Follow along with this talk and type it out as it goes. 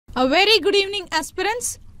A very good evening,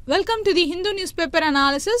 aspirants. Welcome to the Hindu newspaper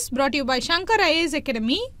analysis brought to you by Shankar IAS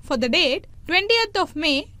Academy for the date 20th of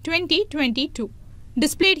May 2022.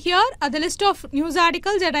 Displayed here are the list of news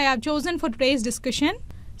articles that I have chosen for today's discussion.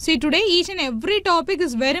 See, today each and every topic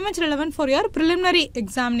is very much relevant for your preliminary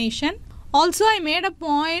examination. Also, I made a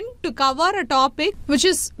point to cover a topic which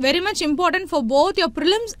is very much important for both your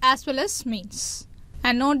prelims as well as mains.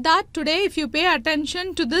 And note that today, if you pay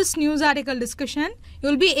attention to this news article discussion, you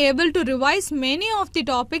will be able to revise many of the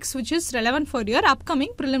topics which is relevant for your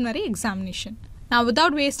upcoming preliminary examination. Now,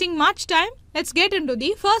 without wasting much time, let's get into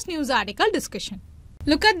the first news article discussion.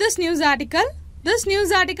 Look at this news article. This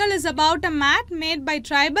news article is about a mat made by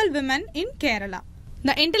tribal women in Kerala.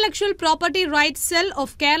 The Intellectual Property Rights Cell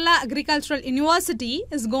of Kerala Agricultural University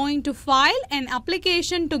is going to file an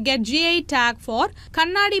application to get GI tag for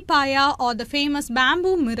Kannadippaya, or the famous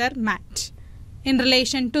bamboo mirror mat. In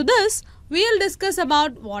relation to this, we will discuss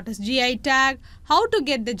about what is GI tag, how to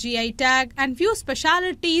get the GI tag, and few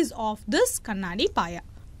specialities of this Kannadippaya.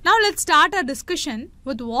 Now let's start our discussion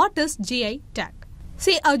with what is GI tag.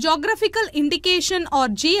 See, a geographical indication or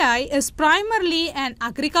GI is primarily an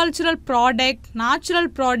agricultural product, natural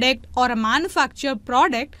product, or a manufactured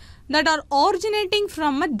product that are originating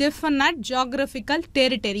from a definite geographical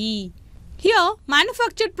territory. Here,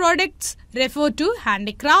 manufactured products refer to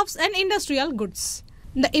handicrafts and industrial goods.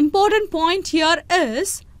 The important point here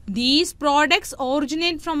is these products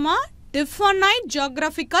originate from a definite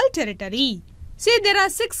geographical territory. See, there are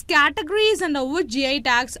 6 categories under which GI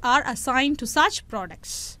tags are assigned to such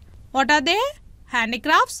products. What are they?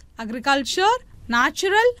 Handicrafts, agriculture,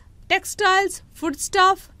 natural, textiles,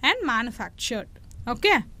 foodstuff, and manufactured.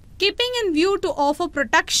 Okay. Keeping in view to offer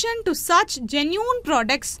protection to such genuine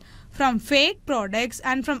products from fake products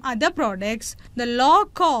and from other products, the law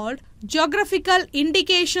called Geographical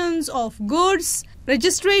Indications of Goods,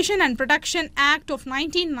 Registration and Protection Act of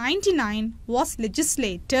 1999 was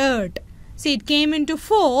legislated. See, it came into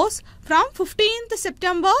force from 15th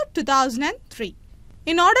September 2003.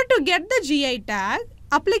 In order to get the GI tag,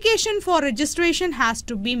 application for registration has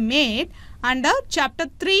to be made under Chapter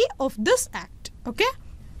 3 of this Act. Okay?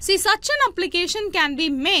 See, such an application can be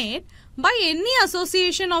made by any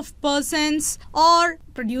association of persons or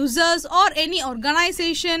producers or any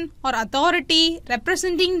organization or authority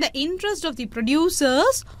representing the interest of the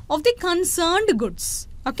producers of the concerned goods.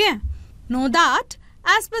 Okay? Know that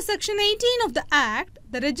as per Section 18 of the Act,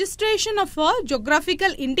 the registration of a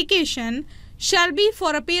geographical indication shall be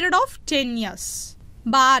for a period of 10 years.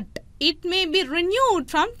 But it may be renewed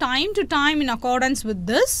from time to time in accordance with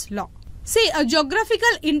this law. See, a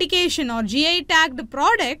geographical indication or GI tagged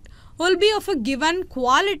product will be of a given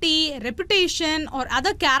quality, reputation, or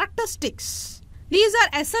other characteristics. These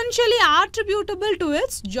are essentially attributable to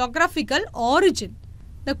its geographical origin.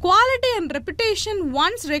 The quality and reputation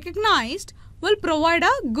once recognized will provide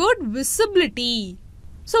a good visibility.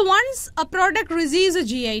 So once a product receives a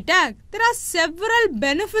GI tag, there are several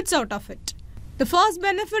benefits out of it. The first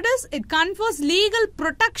benefit is it confers legal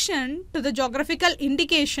protection to the geographical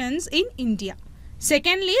indications in India.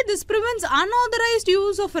 Secondly, this prevents unauthorized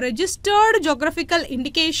use of a registered geographical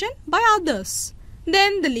indication by others.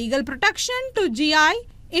 Then the legal protection to GI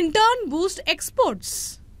in turn boosts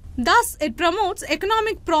exports. Thus, it promotes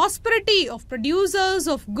economic prosperity of producers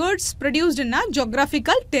of goods produced in a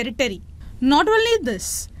geographical territory. Not only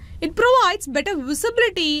this, it provides better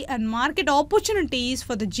visibility and market opportunities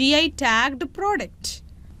for the GI tagged product.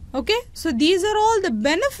 Okay, so these are all the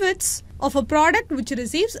benefits of a product which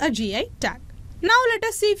receives a GI tag. Now let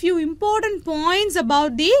us see a few important points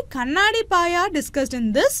about the Kannadippaya discussed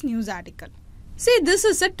in this news article. See, this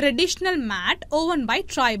is a traditional mat woven by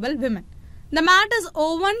tribal women. The mat is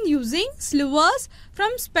woven using slivers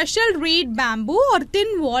from special reed bamboo or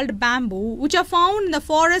thin-walled bamboo which are found in the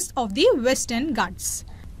forests of the Western Ghats.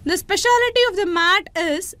 The speciality of the mat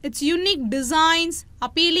is its unique designs,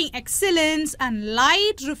 appealing excellence, and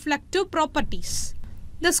light reflective properties.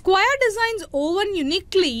 The square designs woven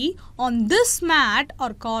uniquely on this mat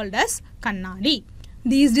are called as Kannadi.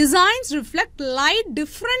 These designs reflect light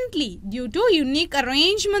differently due to unique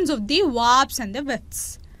arrangements of the warps and the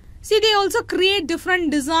widths. See, they also create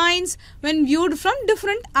different designs when viewed from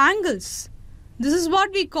different angles. This is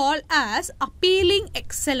what we call as appealing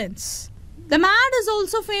excellence. The mat is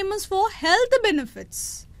also famous for health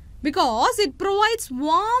benefits because it provides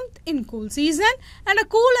warmth in cool season and a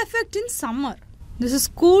cool effect in summer. This is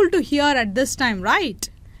cool to hear at this time, right?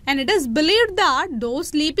 And it is believed that those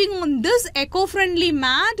sleeping on this eco-friendly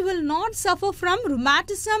mat will not suffer from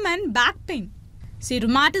rheumatism and back pain. See,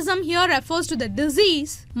 rheumatism here refers to the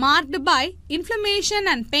disease marked by inflammation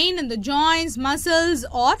and pain in the joints, muscles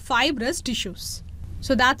or fibrous tissues.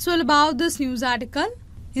 So that's all about this news article.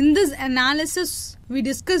 In this analysis, we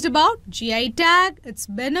discussed about GI tag, its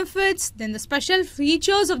benefits, then the special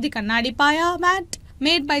features of the Kannadippaya mat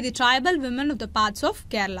made by the tribal women of the parts of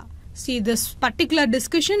Kerala. See, this particular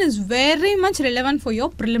discussion is very much relevant for your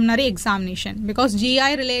preliminary examination because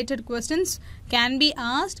GI related questions can be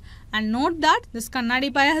asked, and note that this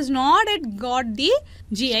Kannadippaya has not yet got the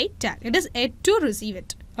GI tag. It is yet to receive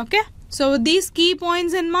it. Okay. So with these key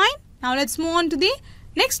points in mind, now let's move on to the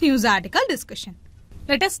next news article discussion.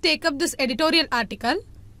 Let us take up this editorial article.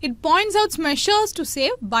 It points out measures to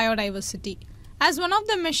save biodiversity. As one of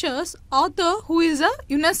the measures, author, who is a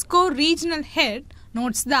UNESCO regional head,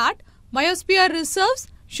 notes that Biosphere Reserves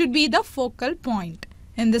should be the focal point.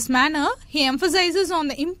 In this manner, he emphasizes on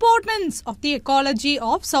the importance of the ecology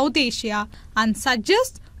of South Asia and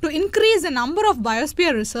suggests to increase the number of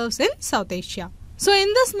Biosphere Reserves in South Asia. So in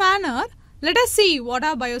this manner, let us see what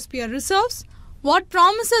are Biosphere Reserves, what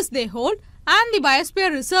promises they hold, and the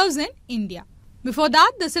Biosphere Reserves in India. Before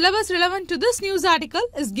that, the syllabus relevant to this news article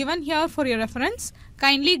is given here for your reference.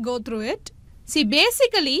 Kindly go through it. See,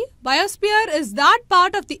 basically, biosphere is that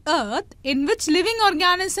part of the earth in which living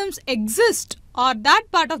organisms exist, or that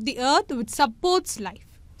part of the earth which supports life.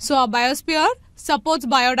 So, a biosphere supports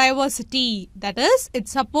biodiversity. That is, it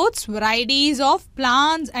supports varieties of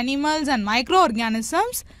plants, animals and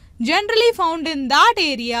microorganisms generally found in that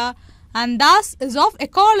area, and thus is of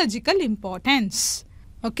ecological importance.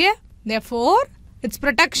 Okay. Therefore, its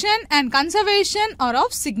protection and conservation are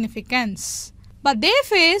of significance. But they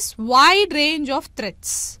face wide range of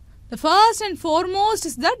threats. The first and foremost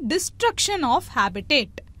is the destruction of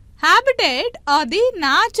habitat. Habitat are the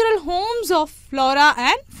natural homes of flora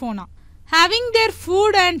and fauna, having their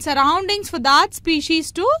food and surroundings for that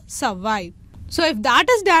species to survive. So if that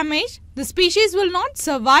is damaged, the species will not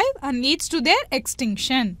survive and leads to their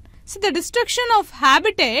extinction. So the destruction of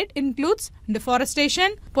habitat includes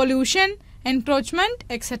deforestation, pollution, encroachment,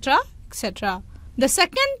 etc. etc. The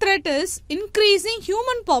second threat is increasing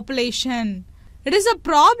human population. It is a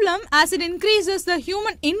problem as it increases the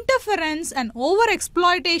human interference and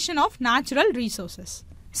overexploitation of natural resources.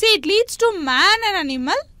 See, it leads to man and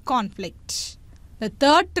animal conflict. The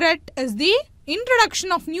third threat is the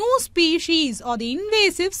introduction of new species or the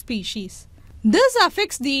invasive species. This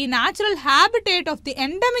affects the natural habitat of the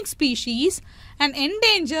endemic species and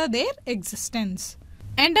endanger their existence.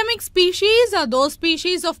 Endemic species are those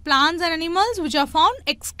species of plants and animals which are found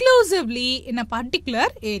exclusively in a particular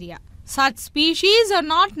area. Such species are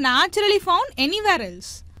not naturally found anywhere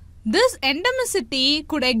else. This endemicity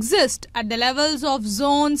could exist at the levels of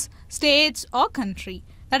zones, states or country.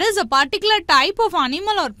 That is, a particular type of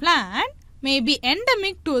animal or plant may be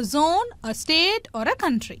endemic to a zone, a state or a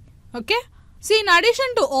country. Okay. See, in addition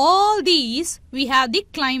to all these, we have the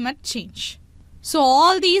climate change. So,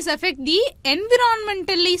 all these affect the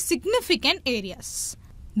environmentally significant areas.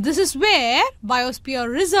 This is where Biosphere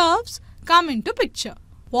Reserves come into picture.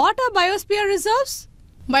 What are Biosphere Reserves?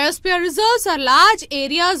 Biosphere Reserves are large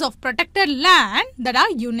areas of protected land that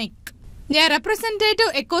are unique. They are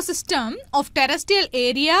representative ecosystem of terrestrial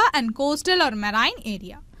area and coastal or marine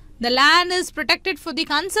area. The land is protected for the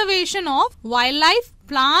conservation of wildlife,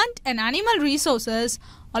 plant and animal resources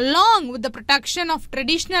along with the protection of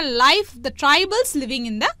traditional life of the tribals living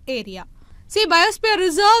in the area. See, Biosphere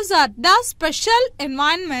Reserves are thus special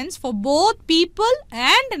environments for both people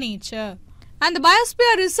and nature. And the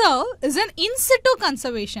Biosphere Reserve is an in situ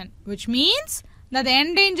conservation, which means that the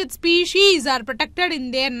endangered species are protected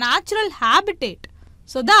in their natural habitat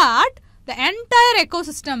so that the entire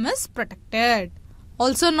ecosystem is protected.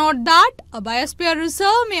 Also note that a Biosphere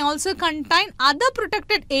Reserve may also contain other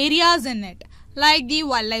protected areas in it, like the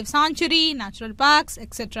wildlife sanctuary, natural parks,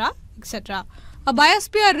 etc. etc. A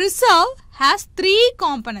Biosphere Reserve has three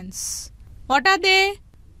components. What are they?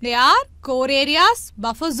 They are core areas,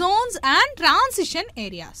 buffer zones and transition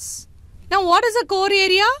areas. Now what is a core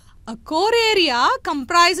area? A core area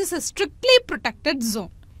comprises a strictly protected zone.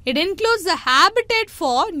 It includes the habitat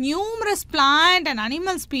for numerous plant and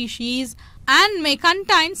animal species and may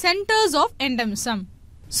contain centers of endemism.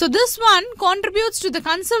 So this one contributes to the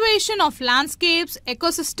conservation of landscapes,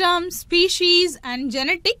 ecosystems, species and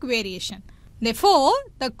genetic variation. Therefore,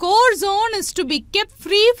 the core zone is to be kept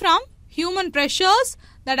free from human pressures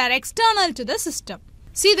that are external to the system.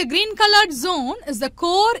 See, the green colored zone is the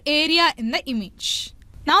core area in the image.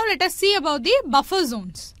 Now let us see about the buffer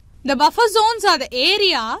zones. The buffer zones are the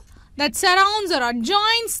area that surrounds or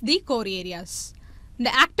adjoins the core areas.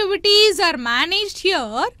 The activities are managed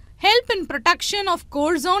here help in protection of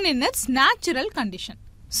core zone in its natural condition.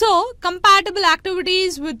 So, compatible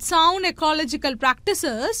activities with sound ecological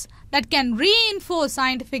practices that can reinforce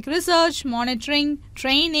scientific research, monitoring,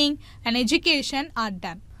 training and education are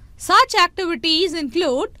done. Such activities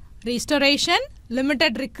include restoration,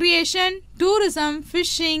 limited recreation, tourism,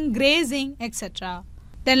 fishing, grazing, etc.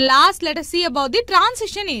 Then last, let us see about the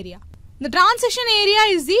transition area. The transition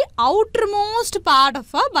area is the outermost part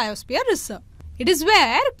of a biosphere reserve. It is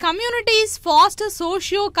where communities foster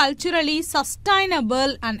socio-culturally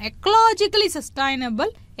sustainable and ecologically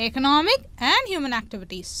sustainable economic and human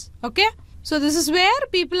activities. Okay. So this is where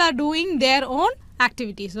people are doing their own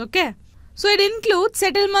activities. Okay. So it includes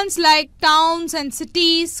settlements like towns and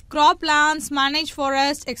cities, croplands, managed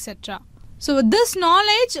forests, etc. So with this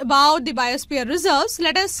knowledge about the biosphere reserves,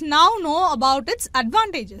 let us now know about its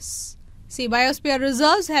advantages. See, biosphere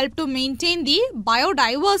reserves help to maintain the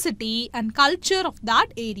biodiversity and culture of that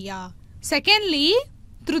area. Secondly,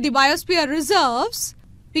 through the biosphere reserves,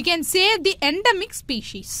 we can save the endemic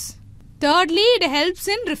species. Thirdly, it helps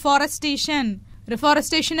in reforestation.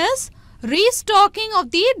 Reforestation is restocking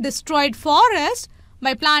of the destroyed forest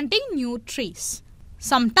by planting new trees.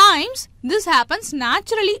 Sometimes this happens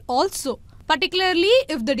naturally also, particularly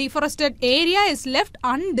if the deforested area is left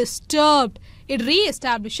undisturbed. It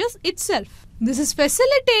re-establishes itself. This is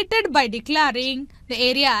facilitated by declaring the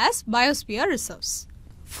area as biosphere reserves.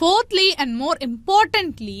 Fourthly and more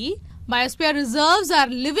importantly, biosphere reserves are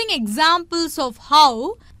living examples of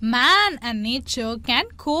how man and nature can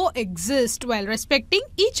coexist while respecting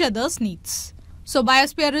each other's needs. So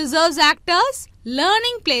biosphere reserves act as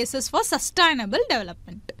learning places for sustainable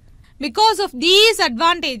development. Because of these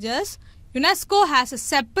advantages, UNESCO has a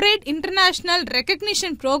separate international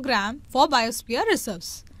recognition program for biosphere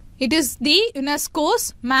reserves. It is the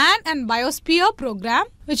UNESCO's Man and Biosphere program,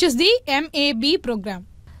 which is the MAB program.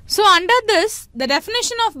 So under this, the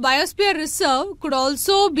definition of biosphere reserve could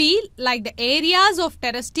also be like the areas of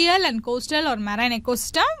terrestrial and coastal or marine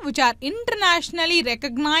ecosystem which are internationally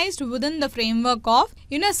recognized within the framework of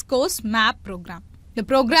UNESCO's MAP program. The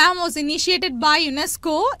program was initiated by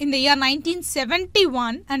UNESCO in the year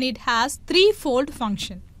 1971 and it has threefold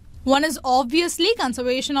function. One is obviously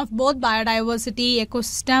conservation of both biodiversity,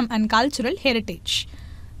 ecosystem and cultural heritage.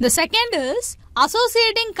 The second is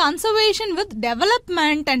associating conservation with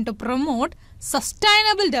development and to promote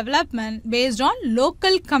sustainable development based on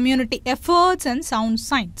local community efforts and sound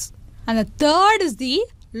science. And the third is the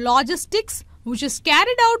logistics, which is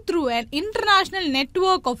carried out through an international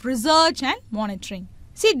network of research and monitoring.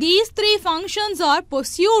 See, these three functions are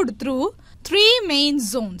pursued through three main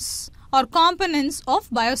zones or components of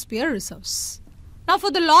biosphere reserves. Now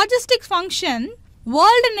for the logistics function,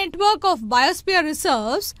 World Network of Biosphere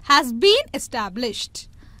Reserves has been established.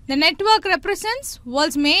 The network represents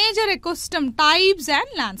world's major ecosystem types and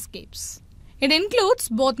landscapes. It includes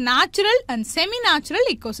both natural and semi-natural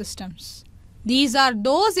ecosystems. These are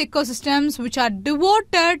those ecosystems which are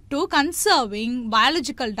devoted to conserving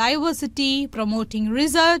biological diversity, promoting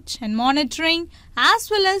research and monitoring, as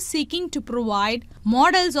well as seeking to provide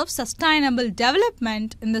models of sustainable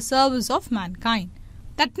development in the service of mankind.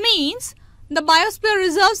 That means the biosphere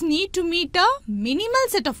reserves need to meet a minimal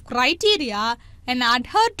set of criteria and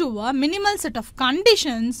adhere to a minimal set of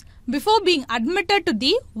conditions before being admitted to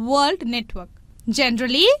the world network.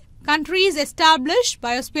 Generally, countries establish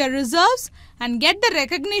biosphere reserves and get the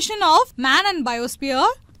recognition of man and biosphere.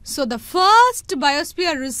 So the first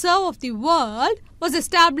biosphere reserve of the world was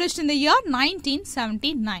established in the year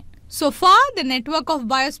 1979. So far, the network of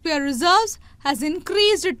biosphere reserves has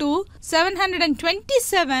increased to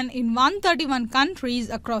 727 in 131 countries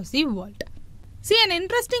across the world. See, an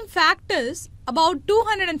interesting fact is about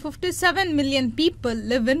 257 million people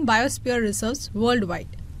live in biosphere reserves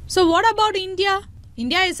worldwide. So what about India?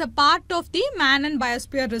 India is a part of the Man and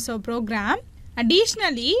Biosphere Reserve program.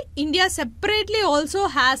 Additionally, India separately also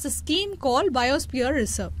has a scheme called Biosphere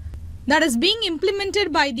Reserve that is being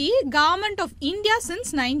implemented by the Government of India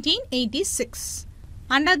since 1986.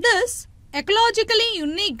 Under this, ecologically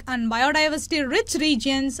unique and biodiversity rich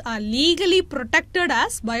regions are legally protected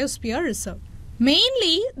as Biosphere Reserve.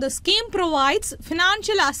 Mainly, the scheme provides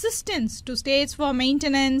financial assistance to states for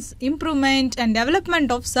maintenance, improvement and development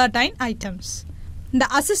of certain items. The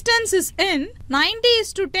assistance is in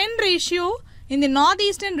 90:10 ratio in the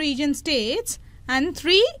northeastern region states and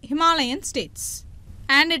 3 Himalayan states.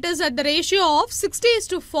 And it is at the ratio of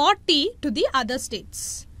 60:40 to the other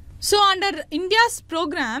states. So under India's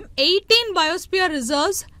program, 18 biosphere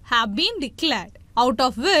reserves have been declared, out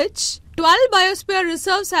of which 12 biosphere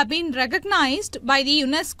reserves have been recognized by the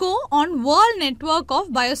UNESCO on World Network of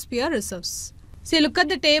Biosphere Reserves. See, look at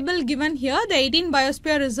the table given here. The 18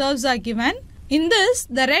 biosphere reserves are given. In this,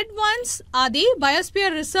 the red ones are the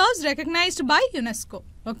biosphere reserves recognized by UNESCO.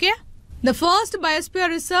 Okay. The first biosphere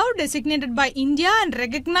reserve designated by India and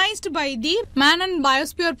recognized by the Man and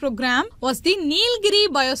Biosphere Program was the Nilgiri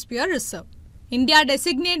Biosphere Reserve. India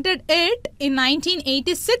designated it in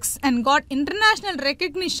 1986 and got international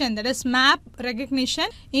recognition, that is MAP recognition,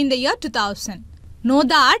 in the year 2000. Know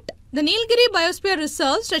that the Nilgiri Biosphere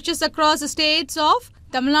Reserve stretches across the states of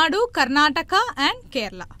Tamil Nadu, Karnataka and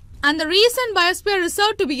Kerala. And the recent Biosphere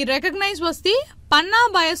Reserve to be recognized was the Panna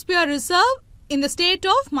Biosphere Reserve in the state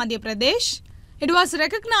of Madhya Pradesh. It was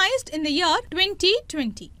recognized in the year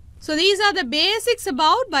 2020. So these are the basics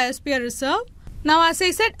about Biosphere Reserve. Now, as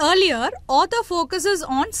I said earlier, author focuses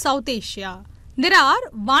on South Asia. There are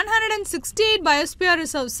 168 Biosphere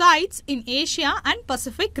Reserve sites in Asia and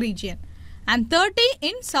Pacific region and 30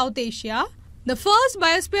 in South Asia. The first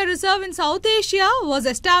Biosphere Reserve in South Asia was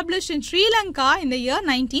established in Sri Lanka in the year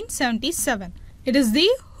 1977. It is the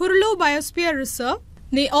Hurlu Biosphere Reserve.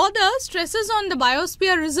 The author stresses on the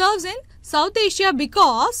Biosphere Reserves in South Asia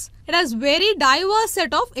because it has very diverse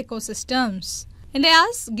set of ecosystems. It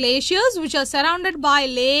has glaciers which are surrounded by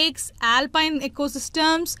lakes, alpine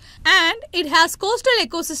ecosystems, and it has coastal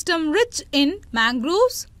ecosystem rich in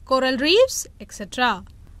mangroves, coral reefs, etc.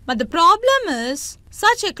 But the problem is,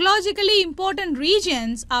 such ecologically important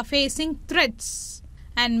regions are facing threats,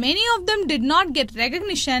 and many of them did not get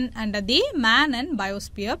recognition under the Man and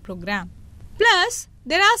Biosphere Program. Plus,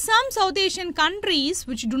 there are some South Asian countries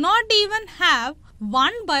which do not even have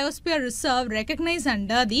one Biosphere Reserve recognized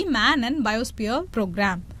under the Man and Biosphere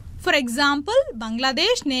Program. For example,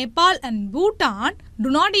 Bangladesh, Nepal and Bhutan do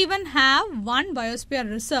not even have one Biosphere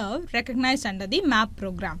Reserve recognized under the MAP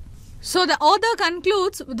program. So the author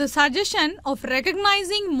concludes with the suggestion of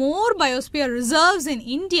recognizing more Biosphere Reserves in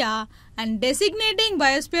India and designating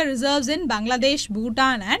Biosphere Reserves in Bangladesh,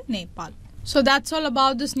 Bhutan and Nepal. So that's all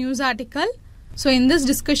about this news article. So in this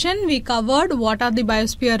discussion, we covered what are the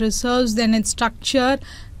Biosphere Reserves, then its structure,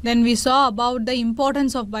 then we saw about the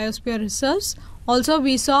importance of Biosphere Reserves. Also,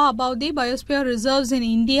 we saw about the Biosphere Reserves in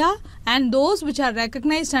India and those which are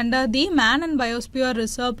recognized under the Man and Biosphere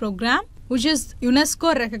Reserve Program, which is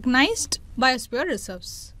UNESCO recognized Biosphere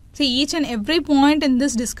Reserves. See, each and every point in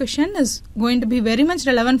this discussion is going to be very much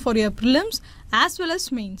relevant for your prelims as well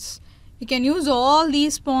as mains. You can use all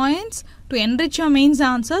these points to enrich your mains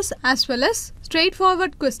answers as well as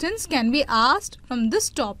straightforward questions can be asked from this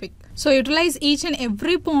topic. So utilize each and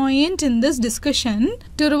every point in this discussion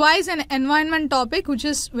to revise an environment topic which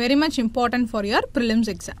is very much important for your prelims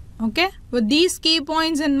exam. Okay. With these key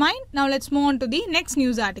points in mind, now let's move on to the next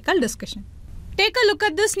news article discussion. Take a look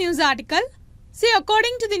at this news article. See,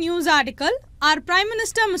 according to the news article, our Prime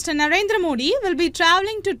Minister Mr. Narendra Modi will be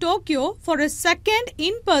travelling to Tokyo for his second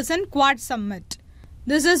in-person Quad Summit.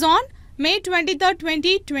 This is on May 23rd,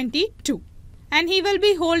 2022. And he will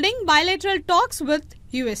be holding bilateral talks with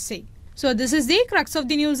USA. So this is the crux of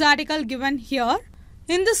the news article given here.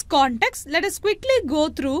 In this context, let us quickly go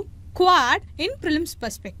through Quad in prelims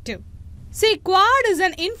perspective. See, Quad is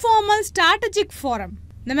an informal strategic forum.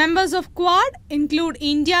 The members of Quad include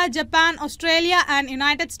India, Japan, Australia and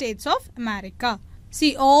United States of America.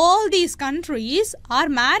 See, all these countries are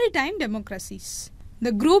maritime democracies.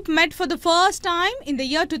 The group met for the first time in the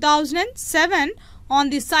year 2007 on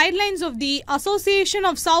the sidelines of the Association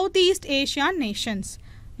of Southeast Asian Nations,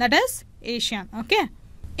 that is ASEAN. Okay.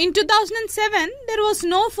 In 2007, there was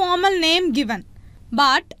no formal name given,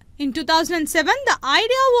 but in 2007, the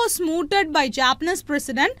idea was mooted by Japanese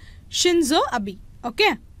President Shinzo Abe.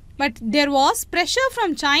 Okay. But there was pressure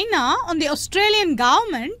from China on the Australian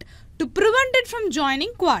government to prevent it from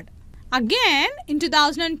joining Quad. Again, in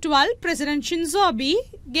 2012, President Shinzo Abe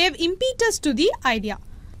gave impetus to the idea.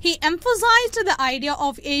 He emphasized the idea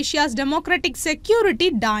of Asia's democratic security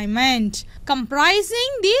diamond,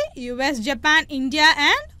 comprising the US, Japan, India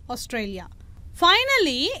and Australia.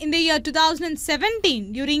 Finally, in the year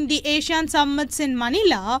 2017, during the Asian summits in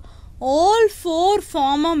Manila, all four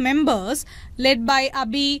former members led by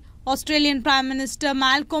Abe, Australian Prime Minister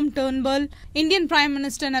Malcolm Turnbull, Indian Prime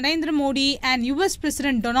Minister Narendra Modi and US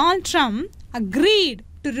President Donald Trump agreed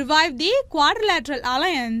to revive the Quadrilateral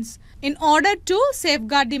Alliance in order to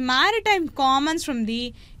safeguard the maritime commons from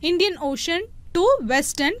the Indian Ocean to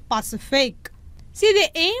Western Pacific. See, they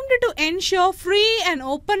aimed to ensure free and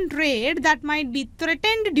open trade that might be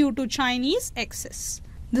threatened due to Chinese excess.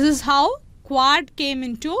 This is how Quad came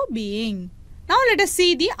into being. Now let us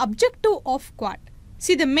see the objective of Quad.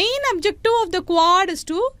 See, the main objective of the Quad is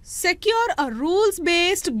to secure a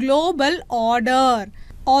rules-based global order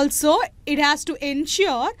Also, it has to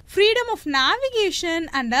ensure freedom of navigation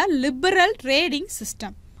and a liberal trading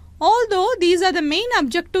system. Although these are the main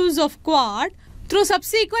objectives of Quad, through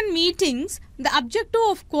subsequent meetings, the objective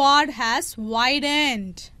of Quad has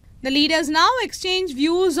widened. The leaders now exchange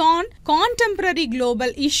views on contemporary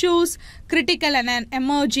global issues, critical and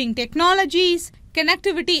emerging technologies,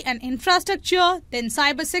 connectivity and infrastructure, then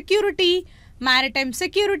cybersecurity, maritime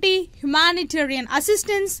security, humanitarian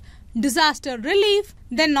assistance, disaster relief.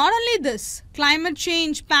 Then not only this, climate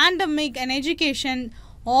change, pandemic and education,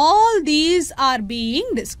 all these are being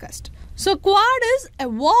discussed. So Quad is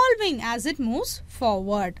evolving as it moves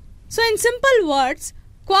forward. So in simple words,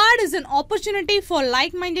 Quad is an opportunity for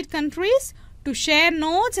like-minded countries to share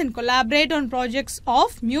notes and collaborate on projects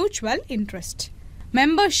of mutual interest.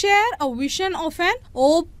 Members share a vision of an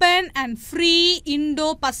open and free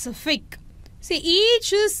Indo-Pacific. See,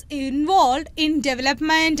 each is involved in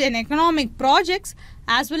development and economic projects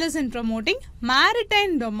as well as in promoting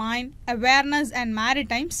maritime domain awareness and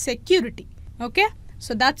maritime security. Okay,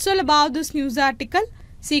 so that's all about this news article.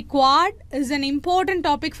 See, Quad is an important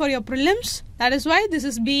topic for your prelims. That is why this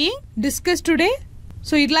is being discussed today.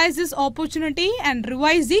 So utilize this opportunity and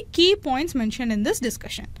revise the key points mentioned in this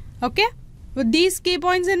discussion. Okay, with these key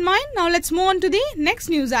points in mind, now let's move on to the next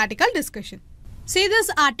news article discussion. See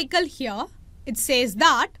this article here. It says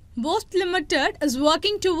that Bosch Limited is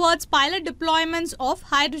working towards pilot deployments of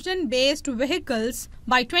hydrogen-based vehicles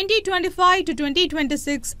by 2025 to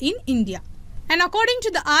 2026 in India. And according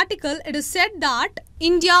to the article, it is said that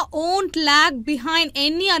India won't lag behind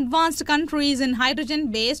any advanced countries in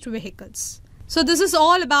hydrogen-based vehicles. So this is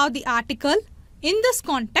all about the article. In this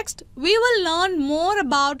context, we will learn more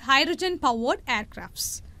about hydrogen-powered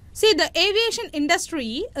aircrafts. See, the aviation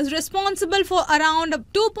industry is responsible for around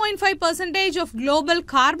 2.5% of global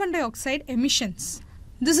carbon dioxide emissions.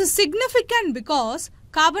 This is significant because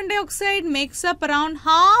carbon dioxide makes up around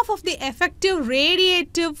half of the effective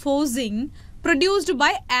radiative forcing produced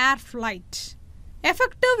by air flight.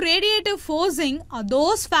 Effective radiative forcing are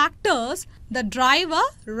those factors that drive a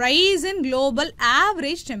rise in global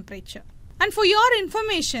average temperature. And for your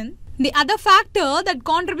information, the other factor that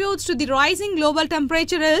contributes to the rising global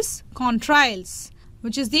temperature is contrails,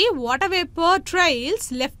 which is the water vapor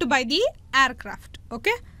trails left by the aircraft.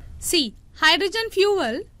 Okay. See, hydrogen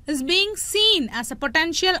fuel is being seen as a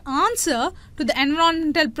potential answer to the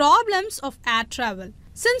environmental problems of air travel.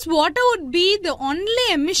 Since water would be the only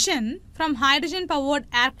emission from hydrogen-powered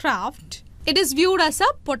aircraft, it is viewed as a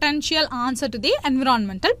potential answer to the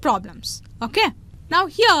environmental problems. Okay. Now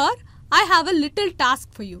here, I have a little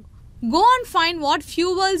task for you. Go and find what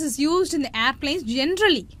fuels is used in the airplanes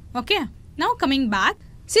generally. Okay. Now coming back,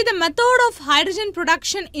 see the method of hydrogen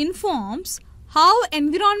production informs how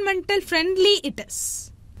environmental friendly it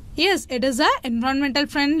is. Yes, it is an environmental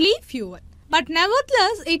friendly fuel. But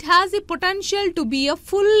nevertheless, it has the potential to be a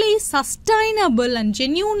fully sustainable and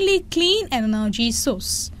genuinely clean energy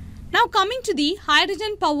source. Now coming to the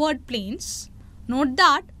hydrogen powered planes, note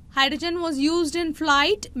that hydrogen was used in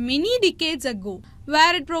flight many decades ago,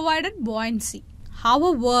 where it provided buoyancy.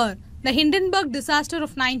 However, the Hindenburg disaster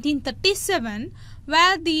of 1937,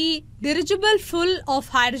 where the dirigible full of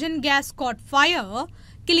hydrogen gas caught fire,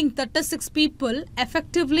 killing 36 people,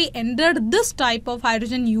 effectively ended this type of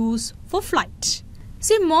hydrogen use for flight.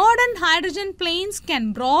 See, modern hydrogen planes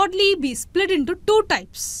can broadly be split into two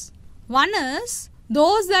types. One is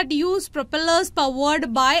those that use propellers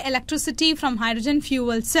powered by electricity from hydrogen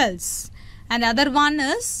fuel cells. And the other one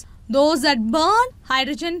is those that burn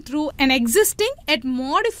hydrogen through an existing yet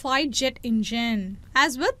modified jet engine.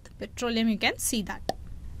 As with petroleum, you can see that.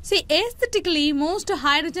 See, aesthetically, most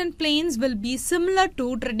hydrogen planes will be similar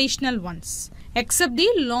to traditional ones, except the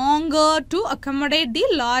longer to accommodate the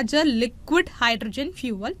larger liquid hydrogen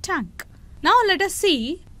fuel tank. Now let us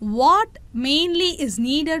see what mainly is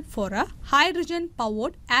needed for a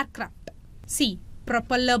hydrogen-powered aircraft. See,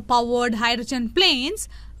 propeller-powered hydrogen planes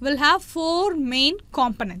will have four main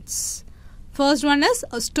components. First one is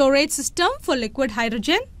a storage system for liquid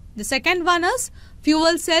hydrogen. The second one is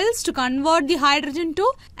fuel cells to convert the hydrogen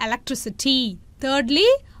to electricity. Thirdly,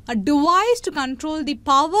 a device to control the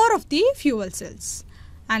power of the fuel cells.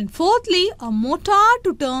 And fourthly, a motor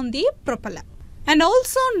to turn the propeller. And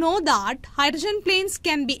also know that hydrogen planes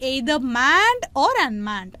can be either manned or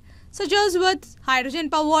unmanned, such as with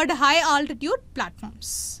hydrogen-powered high-altitude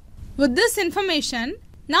platforms. With this information,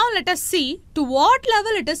 now let us see to what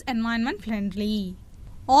level it is environment-friendly.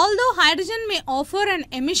 Although hydrogen may offer an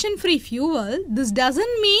emission-free fuel, this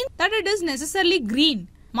doesn't mean that it is necessarily green.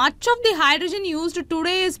 Much of the hydrogen used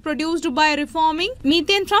today is produced by reforming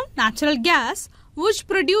methane from natural gas, which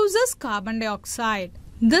produces carbon dioxide.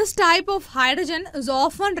 This type of hydrogen is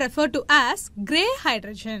often referred to as grey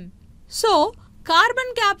hydrogen. So,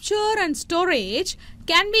 carbon capture and storage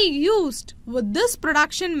can be used with this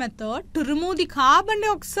production method to remove the carbon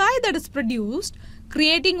dioxide that is produced,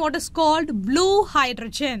 creating what is called blue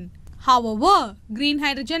hydrogen. However, green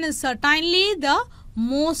hydrogen is certainly the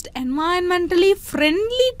most environmentally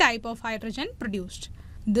friendly type of hydrogen produced.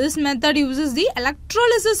 This method uses the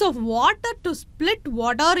electrolysis of water to split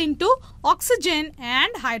water into oxygen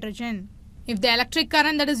and hydrogen. If the electric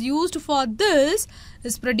current that is used for this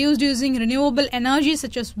is produced using renewable energy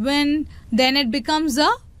such as wind, then it becomes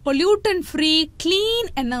a pollutant-free clean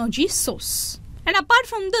energy source. And apart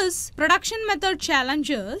from this production method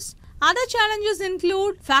challenges, other challenges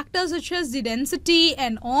include factors such as the density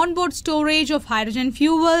and onboard storage of hydrogen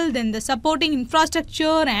fuel, then the supporting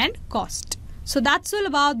infrastructure and cost. So that's all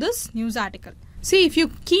about this news article. See, if you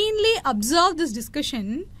keenly observe this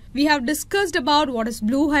discussion, we have discussed about what is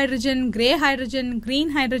blue hydrogen, grey hydrogen,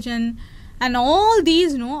 green hydrogen, and all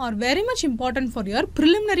these are very much important for your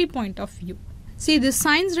preliminary point of view. See, this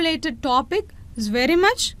science related topic is very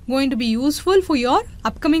much going to be useful for your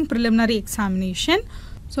upcoming preliminary examination.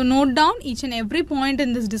 So note down each and every point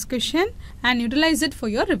in this discussion and utilize it for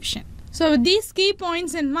your revision. So with these key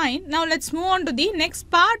points in mind, now let's move on to the next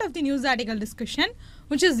part of the news article discussion,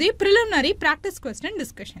 which is the preliminary practice question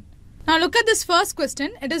discussion. Now look at this first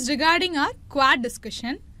question. It is regarding our quad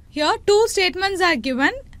discussion. Here two statements are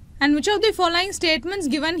given, and which of the following statements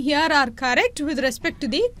given here are correct with respect to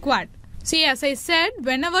the quad? See, as I said,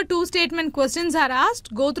 whenever two statement questions are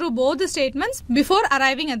asked, go through both the statements before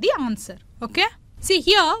arriving at the answer. Okay? See,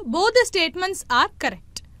 here both the statements are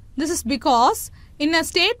correct. This is because in a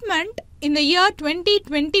statement in the year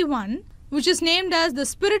 2021, which is named as the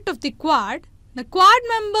spirit of the quad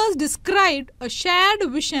members described a shared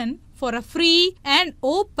vision for a free and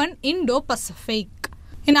open Indo-Pacific.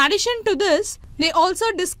 In addition to this, they also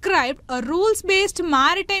described a rules-based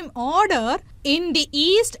maritime order in the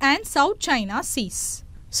East and South China Seas.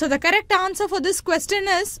 So the correct answer for this question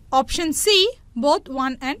is option C, both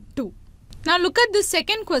 1 and 2. Now look at this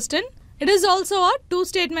second question. It is also a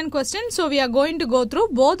two-statement question, so we are going to go through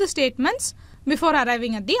both the statements before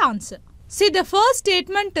arriving at the answer. See, the first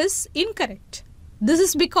statement is incorrect. This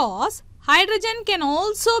is because hydrogen can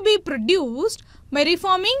also be produced by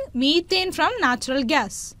reforming methane from natural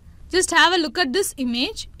gas. Just have a look at this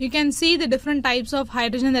image. You can see the different types of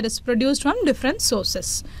hydrogen that is produced from different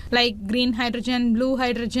sources like green hydrogen, blue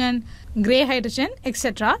hydrogen, grey hydrogen,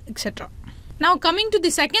 etc. etc. Now coming to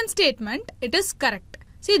the second statement, it is correct.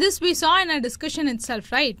 See, this we saw in our discussion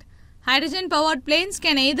itself, right? Hydrogen powered planes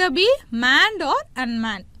can either be manned or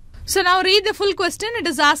unmanned. So now read the full question. It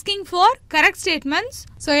is asking for correct statements.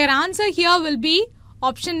 So your answer here will be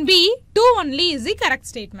option B, 2 only is the correct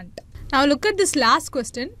statement. Now look at this last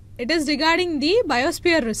question. It is regarding the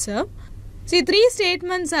Biosphere Reserve. See, 3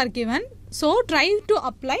 statements are given. So try to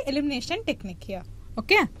apply elimination technique here.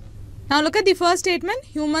 Okay. Now look at the first statement.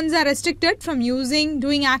 Humans are restricted from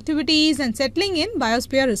doing activities and settling in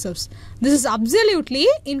biosphere reserves. This is absolutely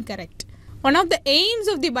incorrect. One of the aims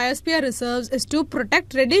of the biosphere reserves is to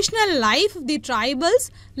protect traditional life of the tribals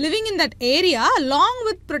living in that area along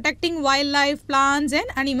with protecting wildlife, plants and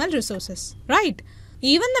animal resources. Right?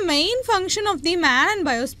 Even the main function of the Man and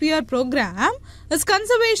Biosphere program is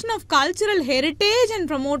conservation of cultural heritage and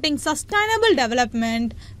promoting sustainable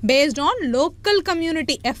development based on local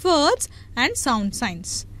community efforts and sound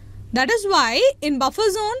science. That is why in buffer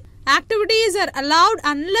zone, activities are allowed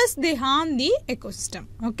unless they harm the ecosystem.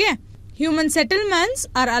 Okay. Human settlements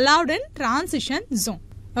are allowed in transition zone.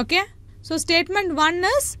 Okay. So statement 1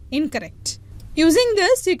 is incorrect. Using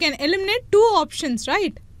this, you can eliminate 2 options,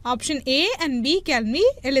 right? Option A and B can be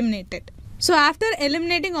eliminated. So after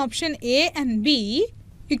eliminating option A and B,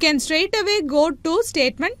 you can straight away go to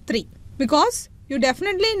statement 3 because you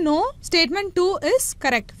definitely know statement 2 is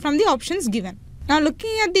correct from the options given. Now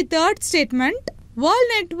looking at the third statement, World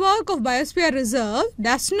Network of Biosphere Reserve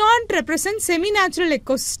does not represent semi-natural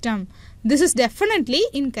ecosystem. This is definitely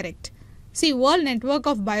incorrect. See, World Network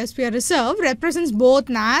of Biosphere Reserve represents both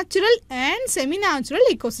natural and semi-natural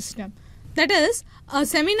ecosystem. That is, a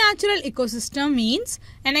semi-natural ecosystem means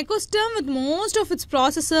an ecosystem with most of its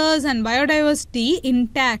processes and biodiversity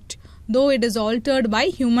intact, though it is altered by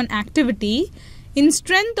human activity in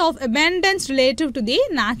strength of abundance relative to the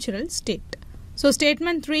natural state. So,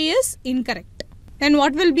 statement 3 is incorrect. Then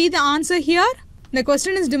what will be the answer here? The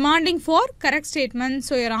question is demanding for correct statement.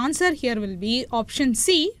 So, your answer here will be option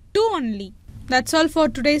C, 2 only. That's all for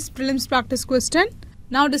today's prelims practice question.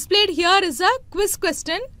 Now, displayed here is a quiz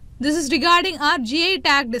question. This is regarding our GI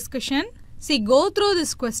tag discussion. See, go through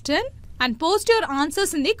this question and post your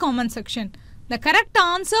answers in the comment section. The correct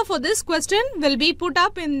answer for this question will be put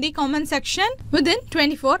up in the comment section within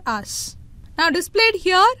 24 hours. Now displayed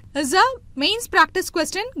here is a mains practice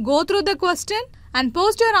question. Go through the question and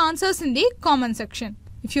post your answers in the comment section.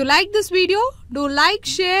 If you like this video, do like,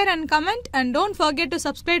 share and comment, and don't forget to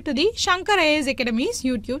subscribe to the Shankar IAS Academy's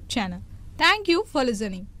YouTube channel. Thank you for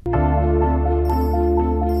listening.